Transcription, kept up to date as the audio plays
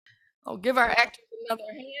Oh, give our actors another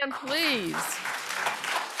hand, please.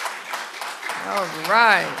 All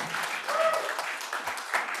right.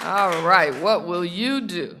 All right. What will you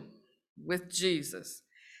do with Jesus?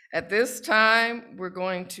 At this time, we're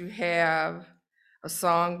going to have a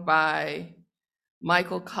song by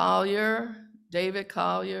Michael Collier, David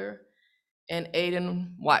Collier, and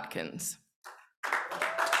Aidan Watkins.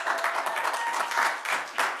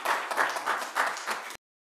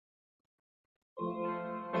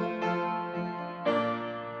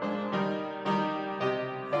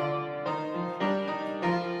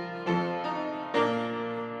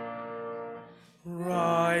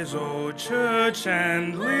 Rise, O church,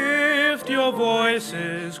 and lift your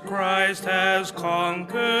voices. Christ has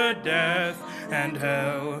conquered death and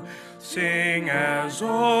hell. Sing as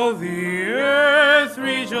all the earth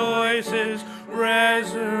rejoices.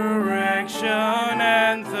 Resurrection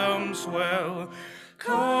anthems swell.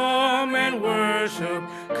 Come and worship,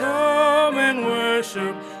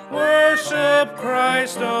 worship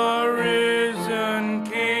Christ our risen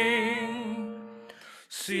King.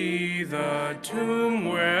 See the tomb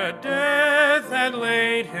where death had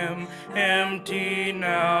laid him, empty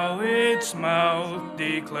now its mouth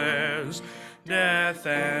declares. Death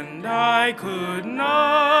and I could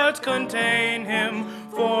not contain him,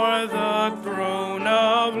 for the throne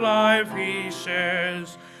of life he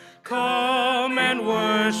shares. Come and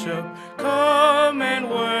worship,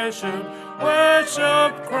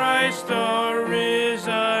 worship Christ the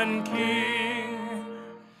risen King.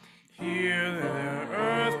 Hear the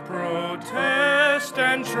earth protest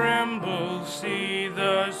and tremble, see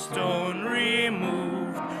the stone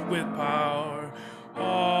removed with power.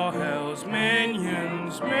 All hell's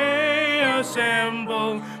minions may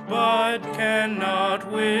assemble, but cannot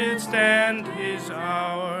withstand his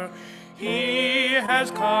hour. He has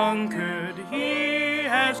conquered,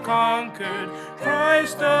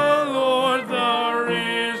 Christ the Lord, the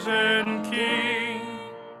risen King.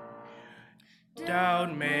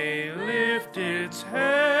 Doubt may lift its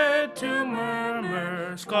head to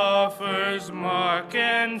murmur, scoffers mock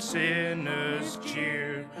and sinners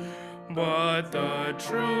cheer. But the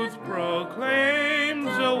truth proclaims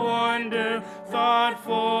a wonder,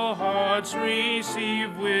 thoughtful hearts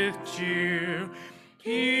receive with cheer.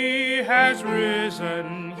 He has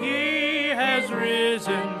risen,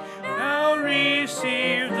 now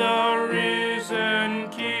receive the risen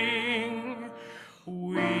King.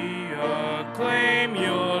 We acclaim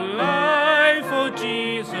your life, O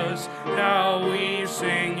Jesus, now we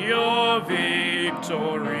sing your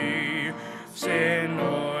victory. Sin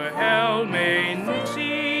or hell may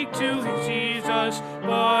seek to seize us,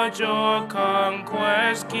 but your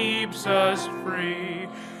conquest keeps us free.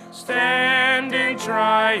 Stand in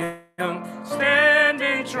triumph,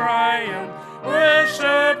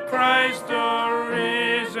 worship Christ the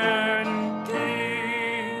risen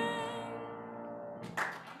King.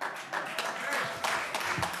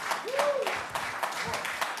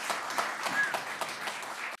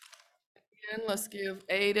 And let's give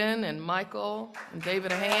Aidan and Michael and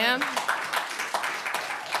David a hand.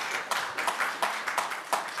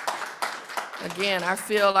 Again, I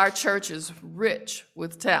feel our church is rich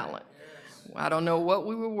with talent. I don't know what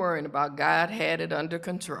we were worrying about. God had it under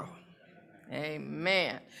control.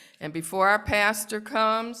 Amen. And before our pastor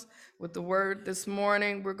comes with the word this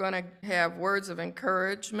morning, we're going to have words of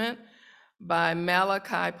encouragement by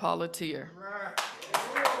Malachi Paulatier.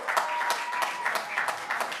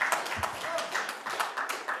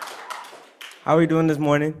 How are we doing this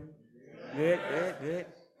morning? Good.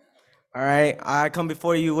 All right, I come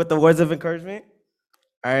before you with the words of encouragement.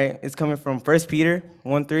 All right, it's coming from 1 Peter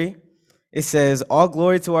 1:3. It says, "All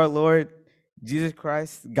glory to our Lord Jesus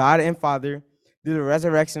Christ, God and Father, through the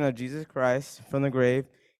resurrection of Jesus Christ from the grave.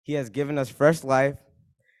 He has given us fresh life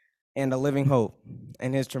and a living hope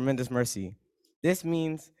and his tremendous mercy." This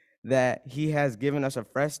means that he has given us a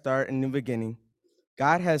fresh start and new beginning.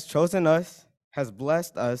 God has chosen us, has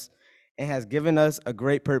blessed us, and has given us a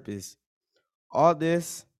great purpose. All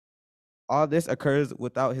this occurs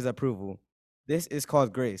without his approval. This is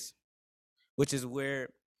called grace, which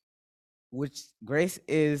grace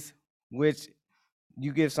is which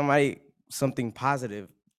you give somebody something positive,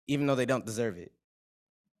 even though they don't deserve it.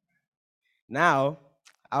 Now,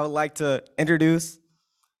 I would like to introduce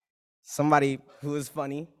somebody who is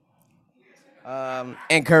funny,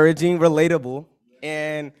 encouraging, relatable,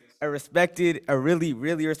 and a really,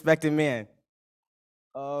 really respected man.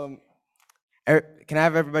 Can I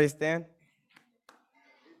have everybody stand?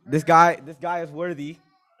 This guy is worthy.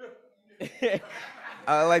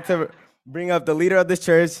 I'd like to bring up the leader of this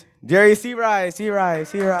church, Jerry Searise.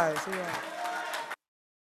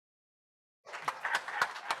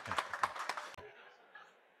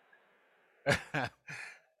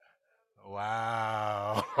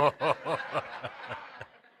 Wow. All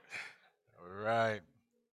right.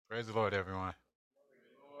 Praise the Lord, everyone.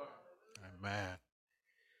 Amen.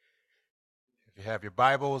 If you have your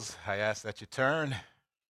Bibles, I ask that you turn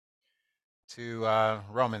to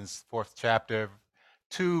Romans 4th chapter.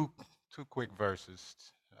 Two quick verses.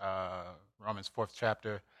 Romans 4th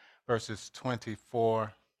chapter, verses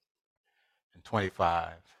 24 and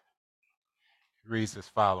 25. It reads as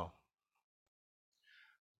follows.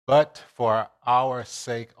 But for our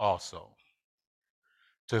sake also,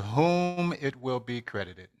 to whom it will be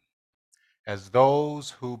credited, as those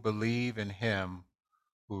who believe in him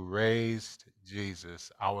who raised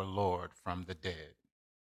Jesus, our Lord, from the dead.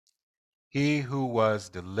 He who was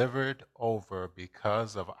delivered over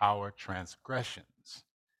because of our transgressions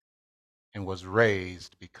and was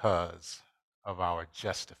raised because of our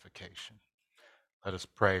justification. Let us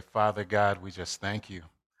pray. Father God, we just thank you.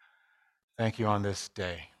 Thank you on this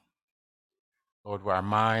day. Lord, where our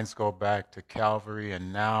minds go back to Calvary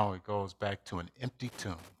and now it goes back to an empty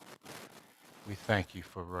tomb. We thank you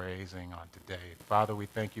for raising on today. Father, we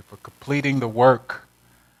thank you for completing the work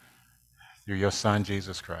through your Son,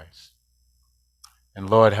 Jesus Christ. And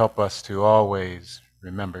Lord, help us to always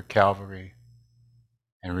remember Calvary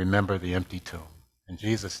and remember the empty tomb. In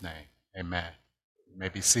Jesus' name, amen. You may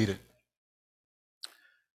be seated.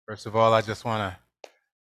 First of all, I just want to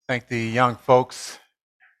thank the young folks.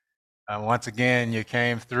 Once again, you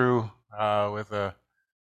came through with a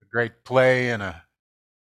great play and a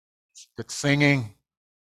good singing.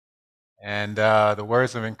 And the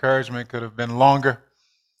words of encouragement could have been longer.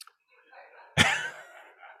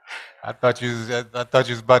 I thought you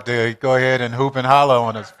was about to go ahead and hoop and holler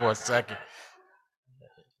on us for a second.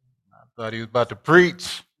 I thought he was about to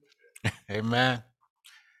preach. Amen.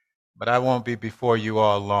 But I won't be before you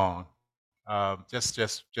all long. Just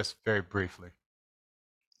very briefly.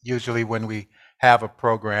 Usually, when we have a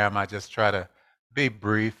program, I just try to be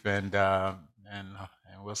brief, and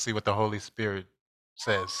we'll see what the Holy Spirit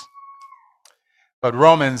says. But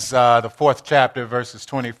Romans, the 4th chapter, verses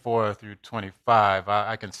 24 through 25,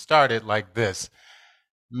 I can start it like this.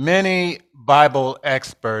 Many Bible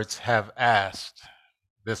experts have asked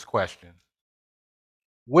this question: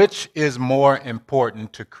 which is more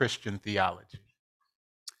important to Christian theology?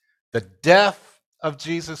 The death of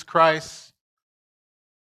Jesus Christ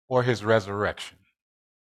or his resurrection?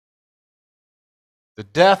 The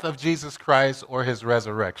death of Jesus Christ or his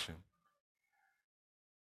resurrection?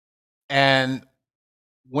 And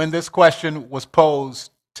when this question was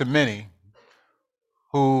posed to many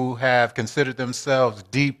who have considered themselves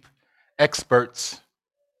deep experts,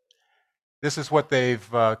 this is what they've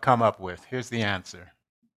come up with. Here's the answer.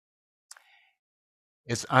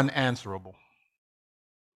 It's unanswerable.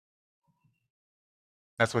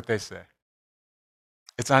 That's what they say.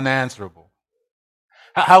 It's unanswerable.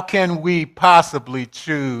 How can we possibly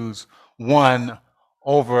choose one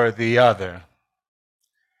over the other?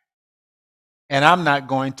 And I'm not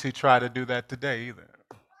going to try to do that today either.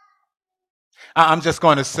 I'm just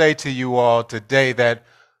going to say to you all today that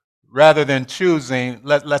rather than choosing,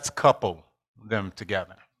 let's couple them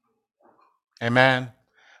together. Amen.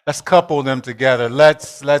 Let's couple them together.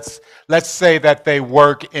 Let's say that they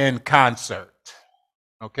work in concert.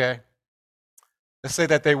 Okay? Let's say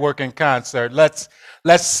that they work in concert. Let's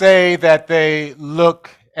say that they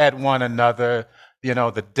look at one another, you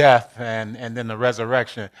know, the death and then the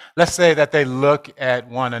resurrection. Let's say that they look at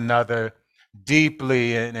one another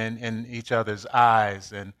deeply in each other's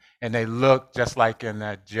eyes, and they look just like in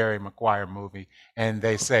that Jerry Maguire movie, and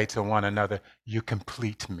they say to one another, "You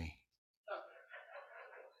complete me."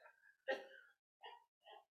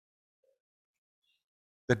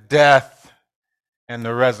 The death and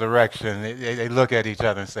the resurrection, they look at each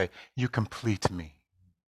other and say, "You complete me."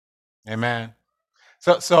 Amen.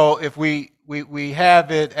 So if we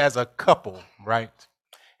have it as a couple, right,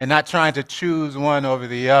 and not trying to choose one over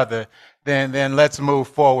the other, then let's move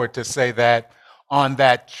forward to say that on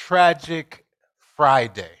that tragic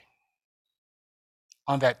Friday,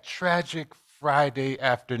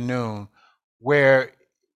 afternoon,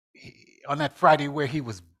 on that Friday where he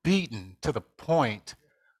was beaten to the point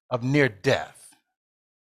of near death,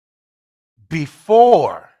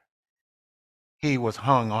 before he was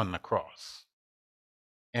hung on the cross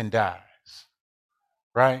and dies,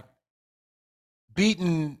 right?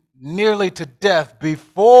 Beaten nearly to death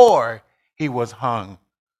before he was hung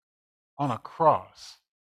on a cross,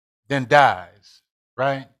 then dies,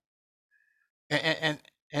 right? And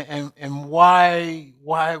why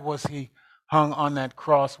was he hung on that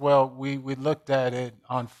cross? Well, we looked at it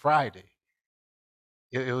on Friday.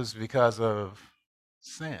 It was because of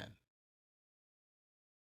sin.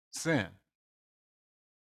 sin.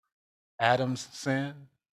 Adam's sin,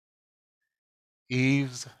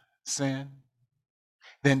 Eve's sin.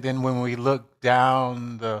 Then when we look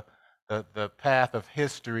down the path of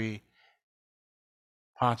history,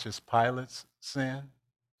 Pontius Pilate's sin,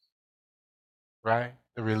 right?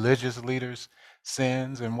 The religious leaders'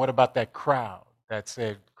 sins. And what about that crowd that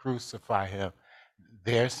said, crucify him?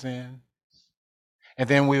 Their sin. And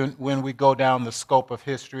then when we go down the scope of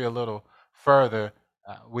history a little further,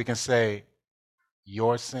 we can say,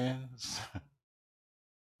 your sins,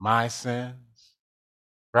 my sins,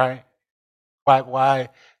 right? Why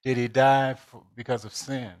did he die? Because of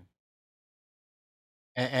sin.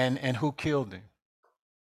 And who killed him?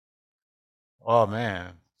 Oh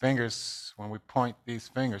man, fingers, when we point these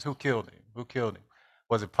fingers, who killed him? Who killed him?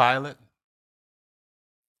 Was it Pilate?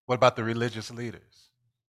 What about the religious leaders?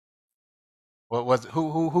 What was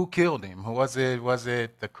who killed him? Was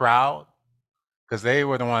it the crowd? Because they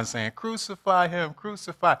were the ones saying, crucify him,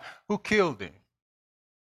 crucify. Who killed him?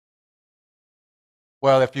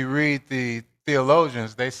 Well, if you read the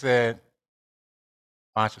theologians, they said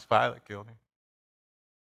Pontius Pilate killed him.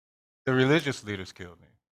 The religious leaders killed him.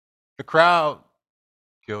 The crowd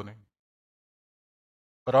killed him.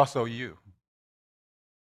 But also you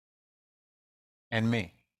and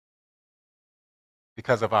me.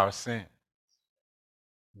 Because of our sin.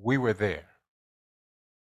 We were there.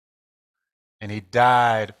 And he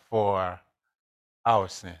died for our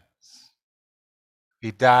sins.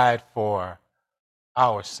 He died for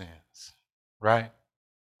our sins, right?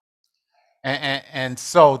 And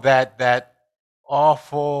so that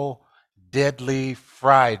awful, deadly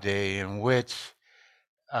Friday in which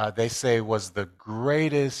they say was the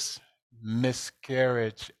greatest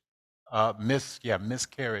miscarriage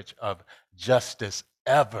of justice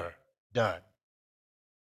ever done.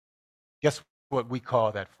 Guess what we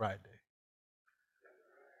call that Friday?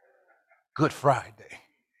 Good Friday.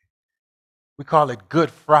 We call it Good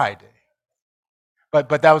Friday. But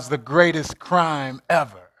that was the greatest crime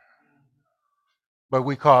ever. But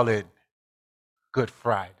we call it Good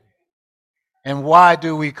Friday. And why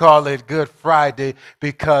do we call it Good Friday?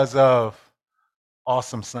 Because of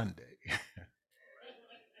Awesome Sunday.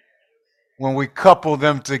 When we couple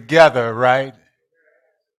them together, right?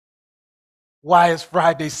 Why is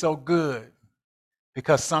Friday so good?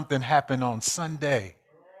 Because something happened on Sunday.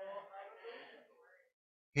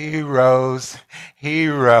 He rose. He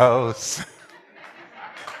rose.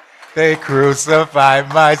 They crucified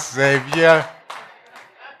my Savior.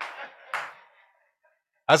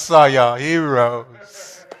 I saw y'all. He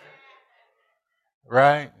rose.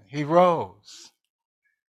 Right? He rose.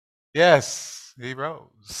 Yes, he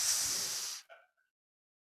rose.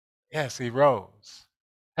 Yes, he rose.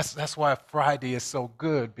 That's why Friday is so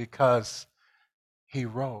good, because he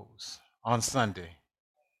rose on Sunday.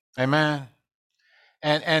 Amen.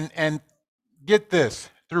 And get this,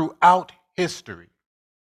 throughout history,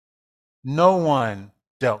 no one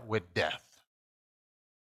dealt with death.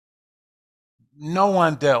 No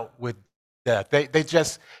one dealt with death.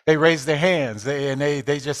 They raised their hands and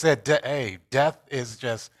they just said, hey, death is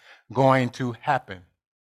just going to happen.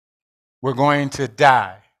 We're going to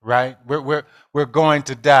die, right? We're going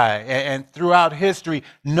to die. And throughout history,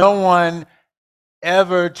 no one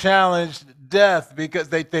ever challenged death, because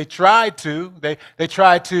they tried to. They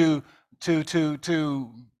tried to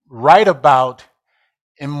write about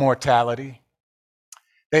immortality.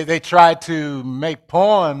 They tried to make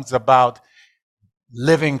poems about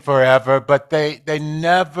living forever, but they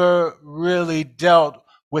never really dealt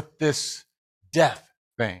with this death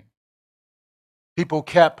thing. People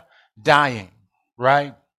kept dying,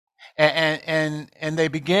 right? And they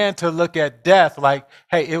began to look at death like,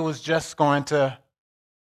 hey, it was just going to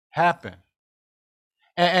happen.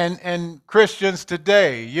 And Christians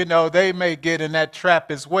today, they may get in that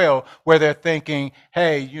trap as well, where they're thinking,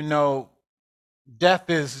 hey, death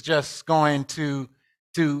is just going to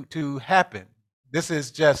happen. This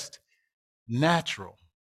is just natural.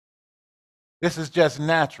 This is just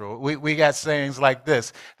natural. We got sayings like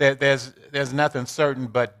this, that there's nothing certain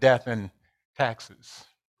but death and taxes.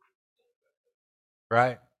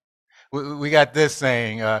 Right? We got this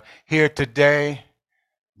saying, here today,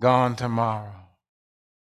 gone tomorrow.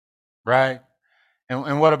 Right?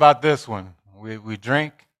 And what about this one? We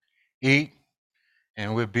drink, eat,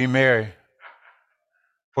 and we'll be merry,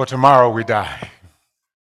 for tomorrow we die.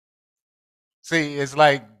 See, it's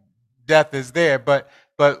like death is there, but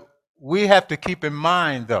we have to keep in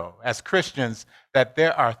mind, though, as Christians, that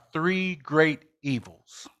there are three great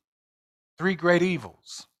evils. Three great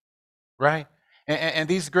evils, right? And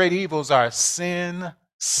these great evils are sin,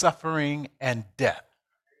 suffering, and death.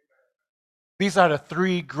 These are the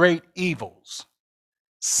three great evils: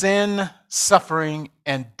 sin, suffering,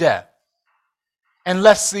 and death. And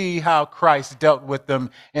let's see how Christ dealt with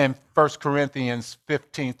them in 1 Corinthians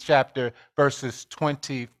 15th chapter, verses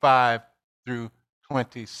 25 through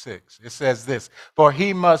 26. It says this: "For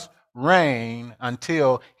he must reign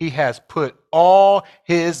until he has put all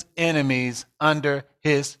his enemies under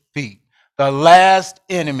his feet. The last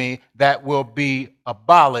enemy that will be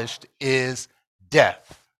abolished is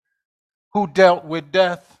death." Who dealt with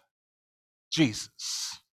death?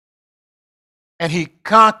 Jesus. And he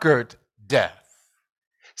conquered death.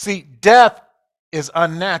 See, death is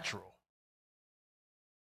unnatural.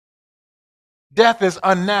 Death is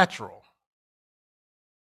unnatural.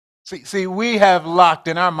 See, we have locked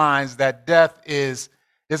in our minds that death is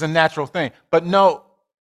a natural thing. But no,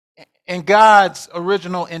 in God's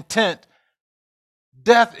original intent,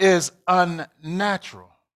 death is unnatural.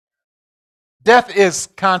 Death is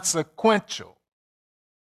consequential.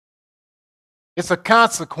 It's a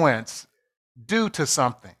consequence due to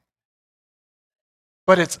something.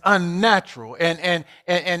 But it's unnatural.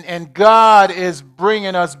 And God is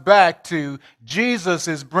bringing us back to, Jesus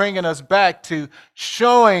is bringing us back to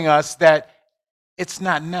showing us that it's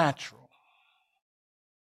not natural.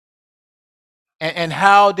 And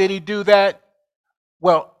how did he do that?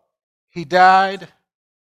 Well, he died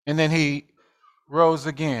and then he rose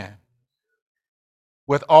again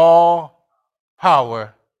with all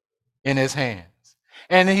power in his hands.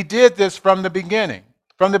 And he did this from the beginning.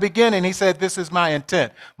 From the beginning, he said, "This is my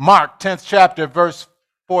intent." Mark 10th chapter, verse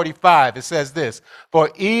 45, it says this: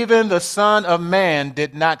 "For even the Son of Man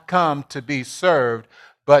did not come to be served,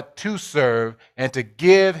 but to serve and to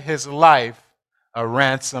give his life a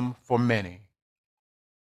ransom for many."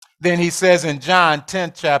 Then he says in John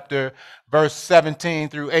 10th chapter, verse 17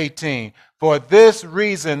 through 18, "For this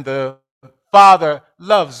reason the Father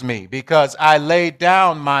loves me, because I laid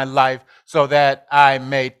down my life so that I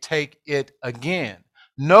may take it again.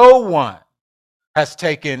 No one has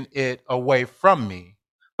taken it away from me,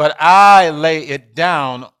 but I lay it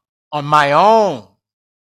down on my own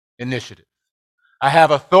initiative. I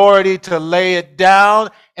have authority to lay it down,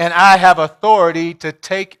 and I have authority to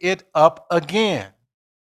take it up again.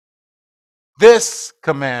 This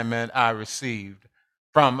commandment I received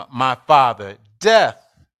from my Father. Death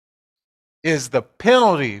is the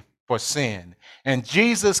penalty for sin, and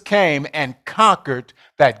Jesus came and conquered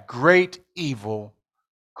that great evil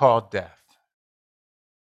called death."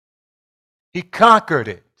 He conquered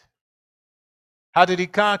it. How did he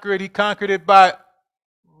conquer it? He conquered it by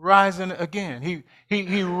rising again.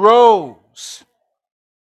 He rose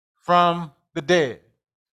from the dead.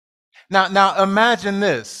 Now imagine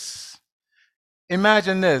this.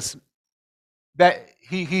 Imagine this, that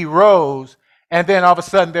he rose, and then all of a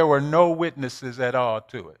sudden there were no witnesses at all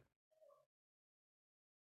to it.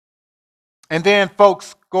 And then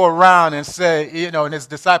folks go around and say, and his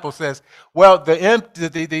disciple says, "Well,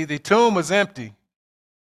 the tomb was empty,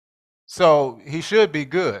 so he should be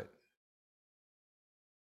good.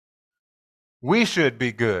 We should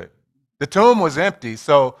be good. The tomb was empty,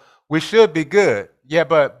 so we should be good." Yeah,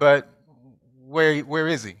 but where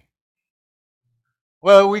is he?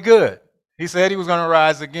 "Well, we good. He said he was going to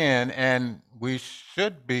rise again, and we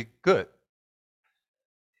should be good."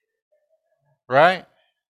 Right?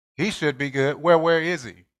 He should be good. Where is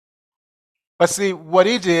he? But see, what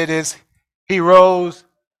he did is he rose,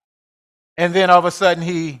 and then all of a sudden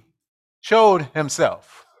he showed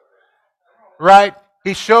himself. Right?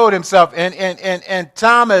 He showed himself. And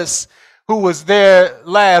Thomas, who was there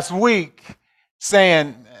last week,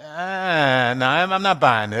 saying, "No, I'm not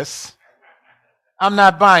buying this. I'm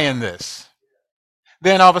not buying this."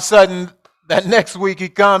 Then all of a sudden, that next week he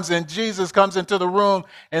comes, and Jesus comes into the room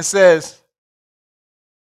and says,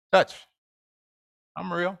 "Touch.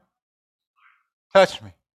 I'm real. Touch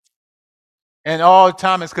me." And all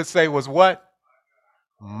Thomas could say was what?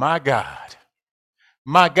 "My God.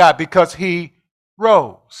 My God," because he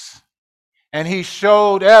rose. And he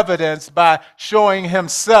showed evidence by showing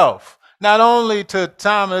himself, not only to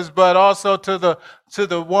Thomas, but also to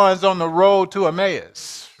the ones on the road to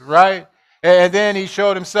Emmaus, right? And then he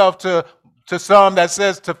showed himself to some that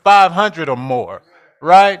says to 500 or more,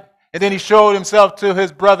 right? And then he showed himself to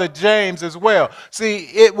his brother James as well. See,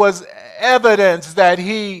 it was evidence that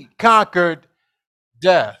he conquered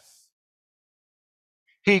death.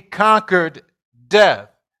 He conquered death.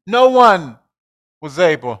 No one was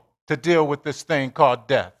able to deal with this thing called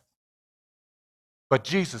death, but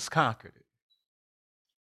Jesus conquered it.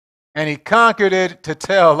 And he conquered it to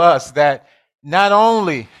tell us that not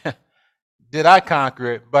only did I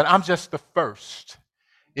conquer it, but I'm just the first.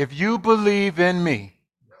 If you believe in me,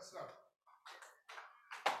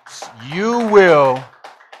 you will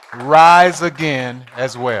rise again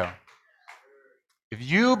as well. If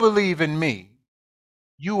you believe in me,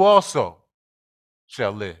 you also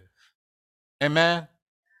shall live. Amen?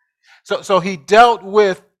 So he dealt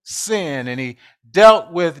with sin and he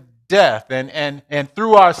dealt with death. And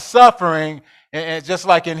through our suffering, and just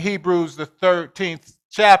like in Hebrews, the 13th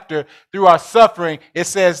chapter, through our suffering, it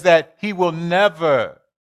says that he will never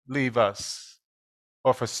leave us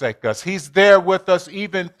or forsake us. He's there with us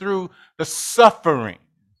even through the suffering.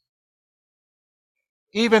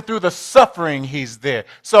 Even through the suffering, he's there.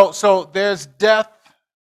 So there's death,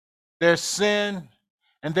 there's sin,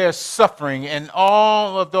 and there's suffering. And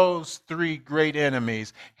all of those three great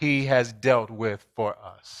enemies he has dealt with for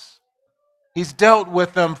us. He's dealt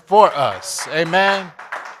with them for us. Amen.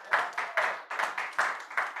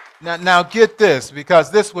 Now get this,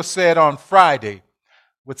 because this was said on Friday.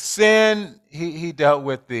 With sin, he dealt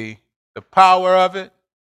with the power of it,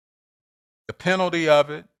 the penalty of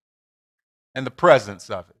it, and the presence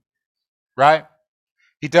of it, right?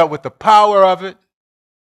 He dealt with the power of it,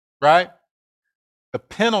 right? The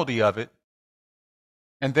penalty of it,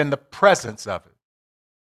 and then the presence of it,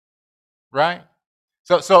 right?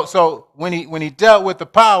 So when he dealt with the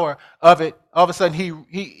power of it, all of a sudden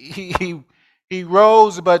he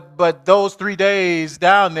rose, but those 3 days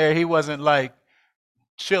down there, he wasn't like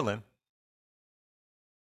chilling.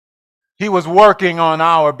 He was working on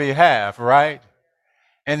our behalf, right?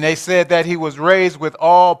 And they said that he was raised with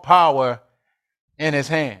all power in his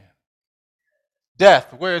hand.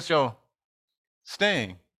 Death, where's your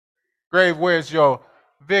sting? Grave, where's your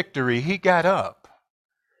victory? He got up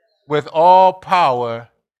with all power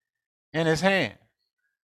in his hand.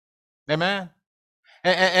 Amen?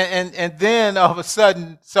 And then all of a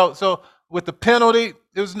sudden, so with the penalty,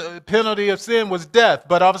 the penalty of sin was death,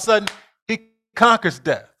 but all of a sudden he conquers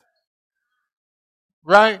death.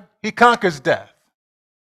 Right? He conquers death.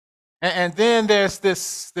 And then there's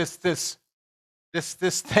this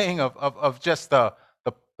thing of just the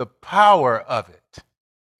power of it.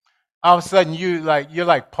 All of a sudden you're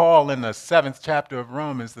like Paul in the 7th chapter of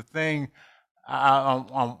Romans. The thing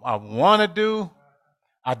I want to do,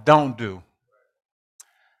 I don't do.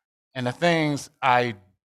 And the things I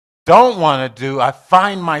don't want to do, I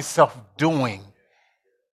find myself doing.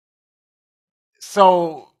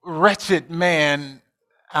 So wretched man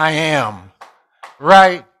I am,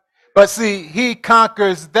 right? But see, he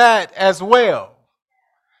conquers that as well.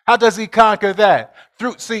 How does he conquer that?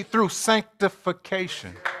 Through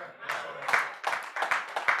sanctification.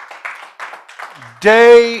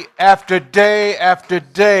 Day after day after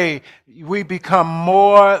day, we become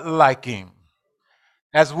more like him.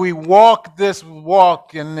 As we walk this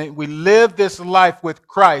walk and we live this life with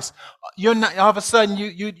Christ, you're not all of a sudden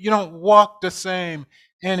you don't walk the same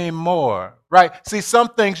anymore, right? See, some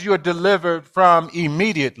things you are delivered from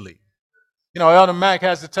immediately. You know, Elder Mack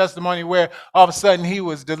has the testimony where all of a sudden he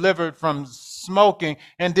was delivered from smoking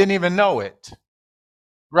and didn't even know it,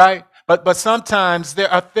 right? But sometimes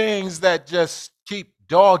there are things that just keep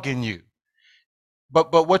dogging you.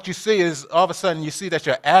 But what you see is all of a sudden you see that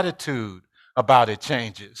your attitude about it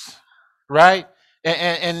changes, right?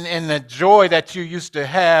 And the joy that you used to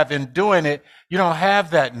have in doing it, you don't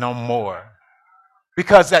have that no more.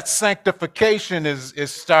 Because that sanctification is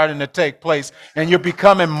starting to take place and you're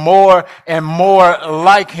becoming more and more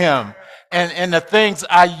like him. And the things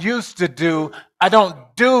I used to do, I don't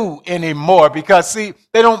do anymore because see,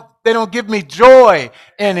 they don't give me joy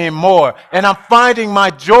anymore. And I'm finding my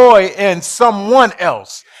joy in someone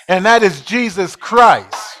else, and that is Jesus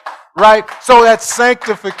Christ, right? So that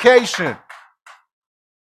sanctification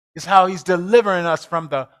is how he's delivering us from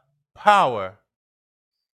the power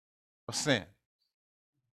of sin.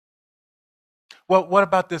 Well, what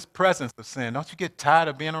about this presence of sin? Don't you get tired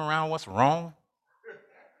of being around what's wrong?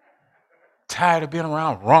 Tired of being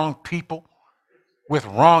around wrong people with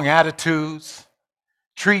wrong attitudes,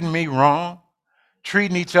 treating me wrong,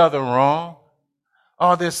 treating each other wrong.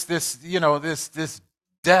 All this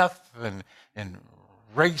death and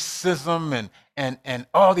racism and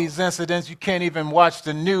all these incidents. You can't even watch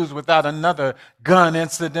the news without another gun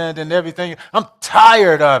incident and everything. I'm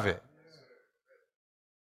tired of it.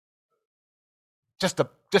 Just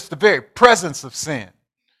the very presence of sin,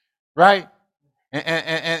 right?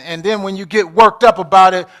 And then when you get worked up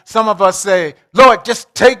about it, some of us say, Lord,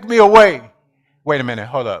 just take me away. Wait a minute,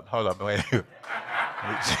 hold up, wait.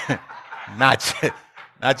 Not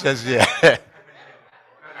just yet.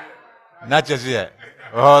 Not just yet.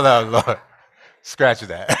 Hold on, Lord. Scratch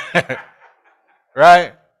that.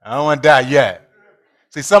 Right? I don't want to die yet.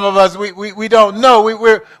 See, some of us, we don't know.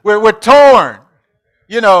 We're torn.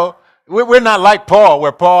 You know, We're not like Paul,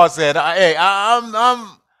 where Paul said, "Hey,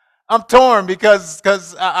 I'm torn because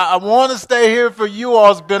I want to stay here for you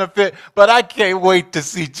all's benefit, but I can't wait to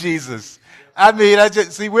see Jesus." I mean, I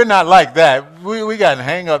just see we're not like that. We got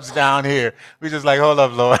hang-ups down here. We just like, hold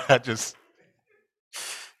up, Lord. I just,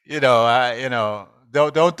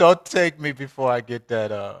 don't take me before I get that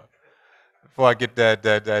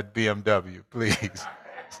that BMW, please.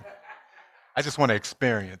 I just want to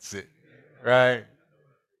experience it, right?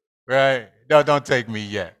 Right? No, don't take me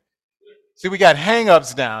yet. See, we got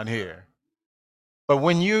hang-ups down here. But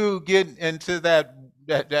when you get into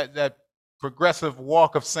that progressive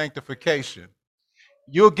walk of sanctification,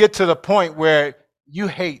 you'll get to the point where you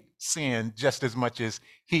hate sin just as much as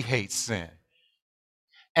he hates sin.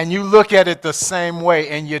 And you look at it the same way,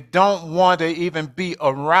 and you don't want to even be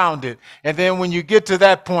around it. And then when you get to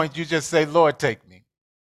that point, you just say, Lord, take me.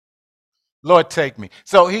 Lord, take me.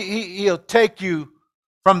 So he'll take you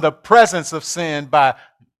from the presence of sin by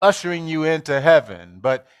ushering you into heaven.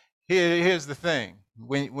 But here's the thing.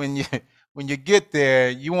 When you get there,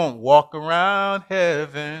 you won't walk around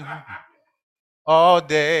heaven all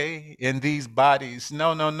day in these bodies.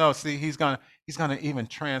 No. See, he's gonna even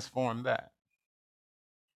transform that.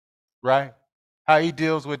 Right? How he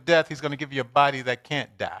deals with death, he's gonna give you a body that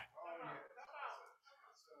can't die.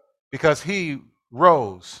 Because he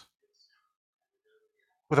rose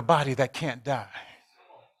with a body that can't die.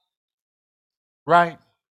 Right?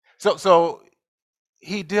 So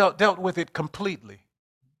he dealt with it completely.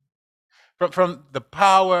 From the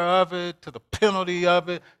power of it, to the penalty of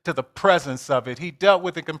it, to the presence of it. He dealt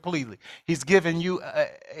with it completely. He's given you,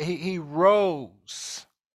 he rose.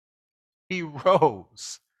 He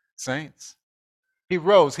rose, saints. He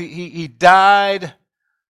rose. He died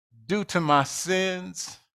due to my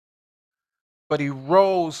sins, but he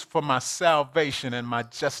rose for my salvation and my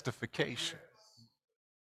justification.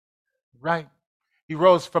 Right? He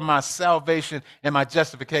rose for my salvation and my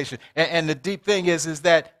justification. And the deep thing is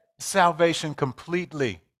that salvation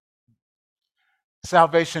completely.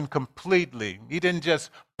 Salvation completely. He didn't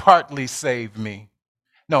just partly save me.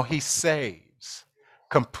 No, he saves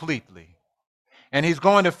completely. And he's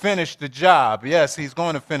going to finish the job. Yes, he's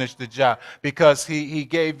going to finish the job because he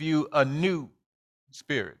gave you a new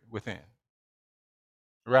spirit within.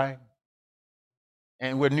 Right?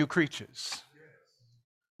 And we're new creatures.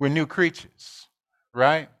 We're new creatures.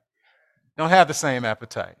 Right? Don't have the same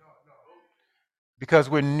appetite. Because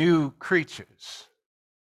we're new creatures.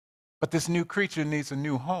 But this new creature needs a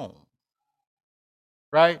new home.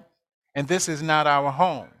 Right? And this is not our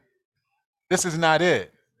home. This is not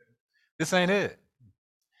it. This ain't it.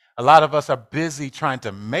 A lot of us are busy trying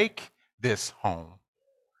to make this home.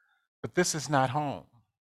 But this is not home.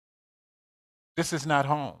 This is not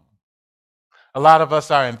home. A lot of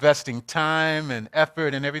us are investing time and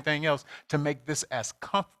effort and everything else to make this as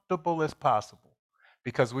comfortable as possible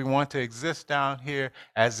because we want to exist down here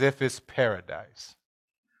as if it's paradise.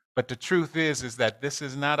 But the truth is that this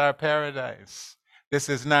is not our paradise. This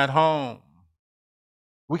is not home.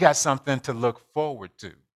 We got something to look forward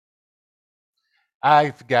to.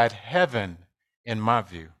 I've got heaven in my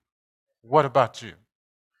view. What about you?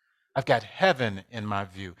 I've got heaven in my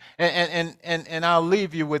view. And I'll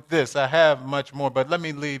leave you with this. I have much more, but let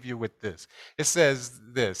me leave you with this. It says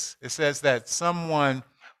this. It says that someone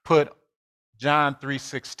put John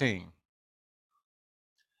 3:16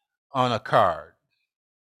 on a card,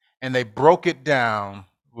 and they broke it down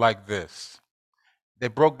like this. They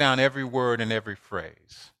broke down every word and every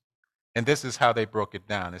phrase. And this is how they broke it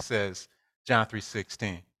down. It says, John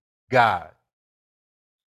 3:16, God,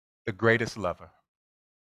 the greatest lover,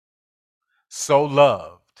 so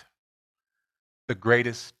loved the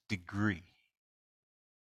greatest degree,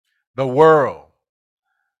 the world,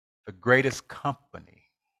 the greatest company,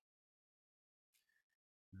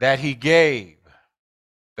 that he gave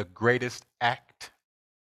the greatest act,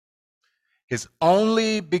 his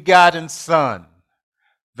only begotten Son,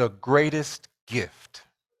 the greatest gift,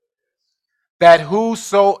 that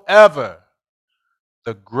whosoever,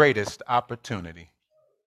 the greatest opportunity,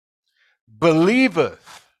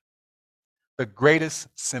 believeth, the greatest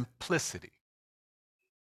simplicity,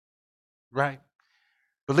 right?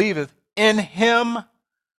 Believeth in him,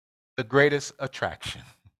 the greatest attraction,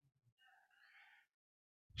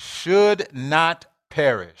 should not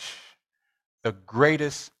perish, the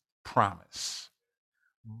greatest promise,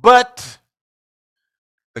 but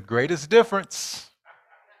the greatest difference,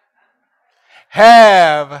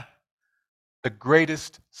 have the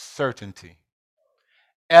greatest certainty,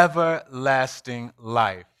 everlasting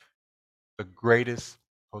life, the greatest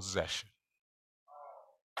possession.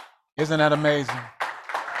 Isn't that amazing?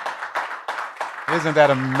 Isn't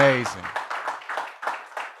that amazing?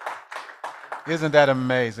 Isn't that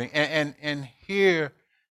amazing? And here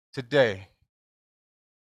today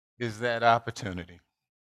is that opportunity.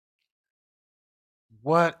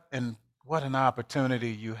 What an opportunity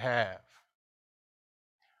you have.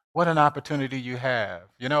 What an opportunity you have.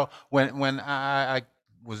 You know, when I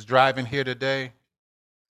was driving here today,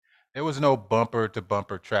 there was no bumper to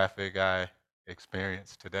bumper traffic I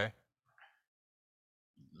experienced today.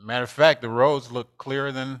 Matter of fact, the roads look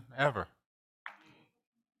clearer than ever.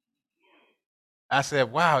 I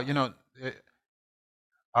said, wow, you know,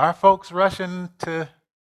 are folks rushing to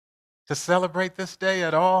celebrate this day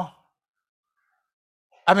at all?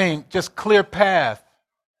 I mean, just clear path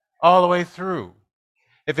all the way through.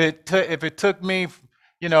 If it took me,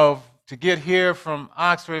 you know, to get here from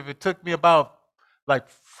Oxford, if it took me about like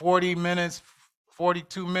 40 minutes,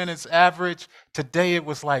 42 minutes average, today it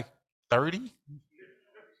was like 30.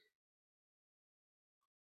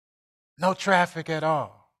 No traffic at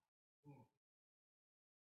all.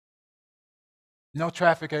 No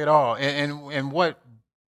traffic at all. And what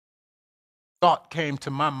thought came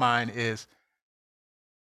to my mind is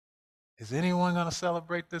anyone going to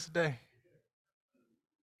celebrate this day?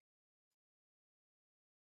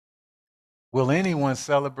 Will anyone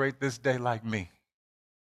celebrate this day like me?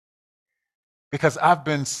 Because I've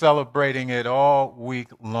been celebrating it all week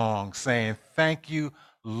long, saying, thank you,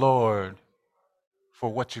 Lord,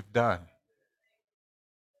 for what you've done.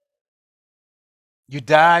 You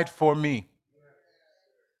died for me.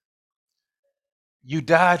 You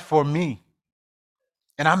died for me.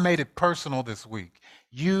 And I made it personal this week.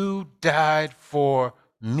 You died for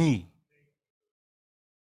me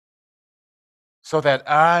so that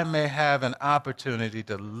I may have an opportunity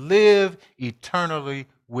to live eternally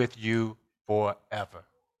with you forever.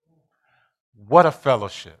 What a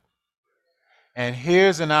fellowship. And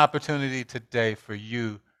here's an opportunity today for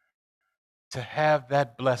you to have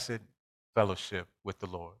that blessed fellowship with the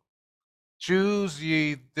Lord. Choose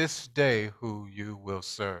ye this day who you will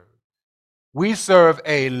serve. We serve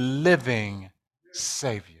a living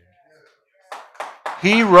Savior.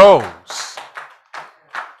 He rose.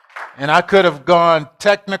 And I could have gone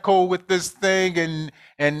technical with this thing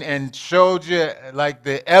and showed you like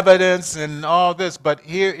the evidence and all this, but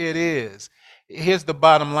here it is. Here's the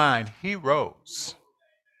bottom line. He rose.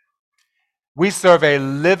 We serve a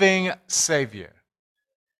living Savior.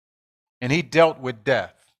 And he dealt with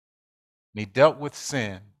death. And he dealt with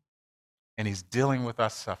sin. And he's dealing with our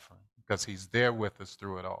suffering because he's there with us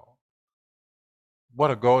through it all.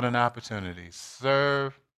 What a golden opportunity.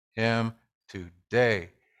 Serve him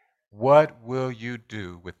today. What will you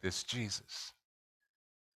do with this Jesus?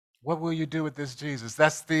 What will you do with this Jesus?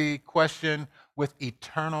 That's the question with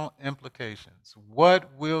eternal implications.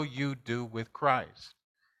 What will you do with Christ?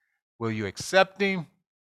 Will you accept him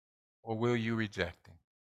or will you reject him?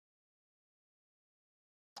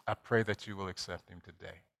 I pray that you will accept him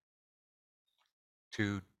today.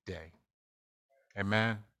 Today.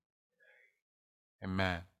 Amen.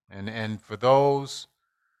 Amen. And for those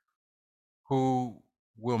who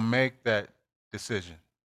will make that decision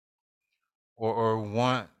or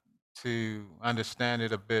want to understand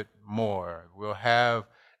it a bit more, we'll have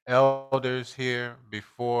elders here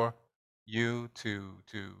before you to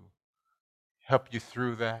help you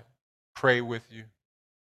through that, pray with you.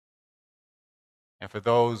 And for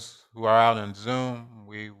those who are out on Zoom,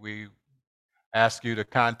 we ask you to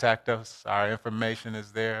contact us. Our information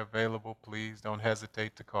is there available. Please don't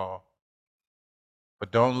hesitate to call.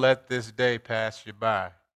 But don't let this day pass you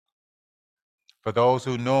by. For those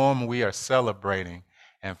who know him, we are celebrating.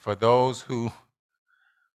 And for those who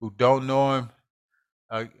don't know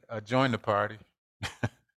him, join the party.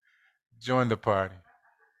 Join the party.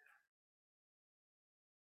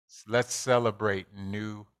 Let's celebrate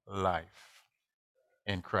new life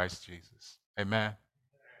in Christ Jesus. Amen.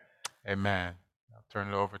 Amen. I'll turn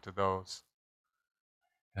it over to those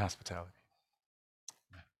in hospitality.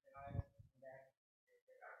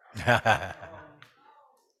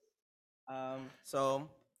 So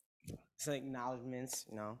some acknowledgments,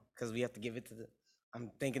 because we have to give it to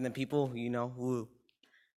I'm thanking the people, who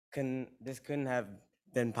this couldn't have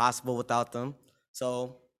been possible without them.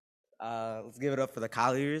 So let's give it up for the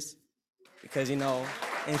colliers, because,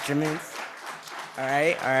 instruments. All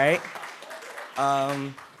right.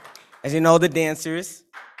 As you know, the dancers,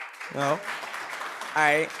 all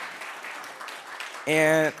right.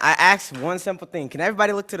 And I asked one simple thing. Can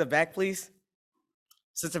everybody look to the back, please?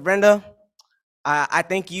 Sister Brenda, I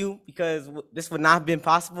thank you because this would not have been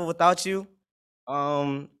possible without you.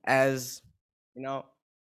 As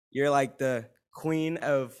you're like the queen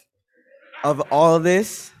of all of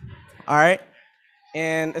this. All right.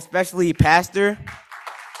 and especially Pastor.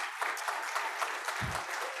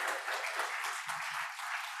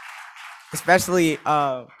 Especially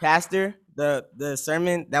Pastor, the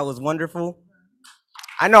sermon, that was wonderful.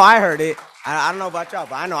 I know I heard it. I don't know about y'all,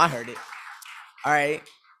 but I know I heard it. All right.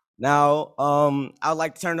 Now, I would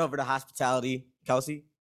like to turn it over to hospitality. Kelsey.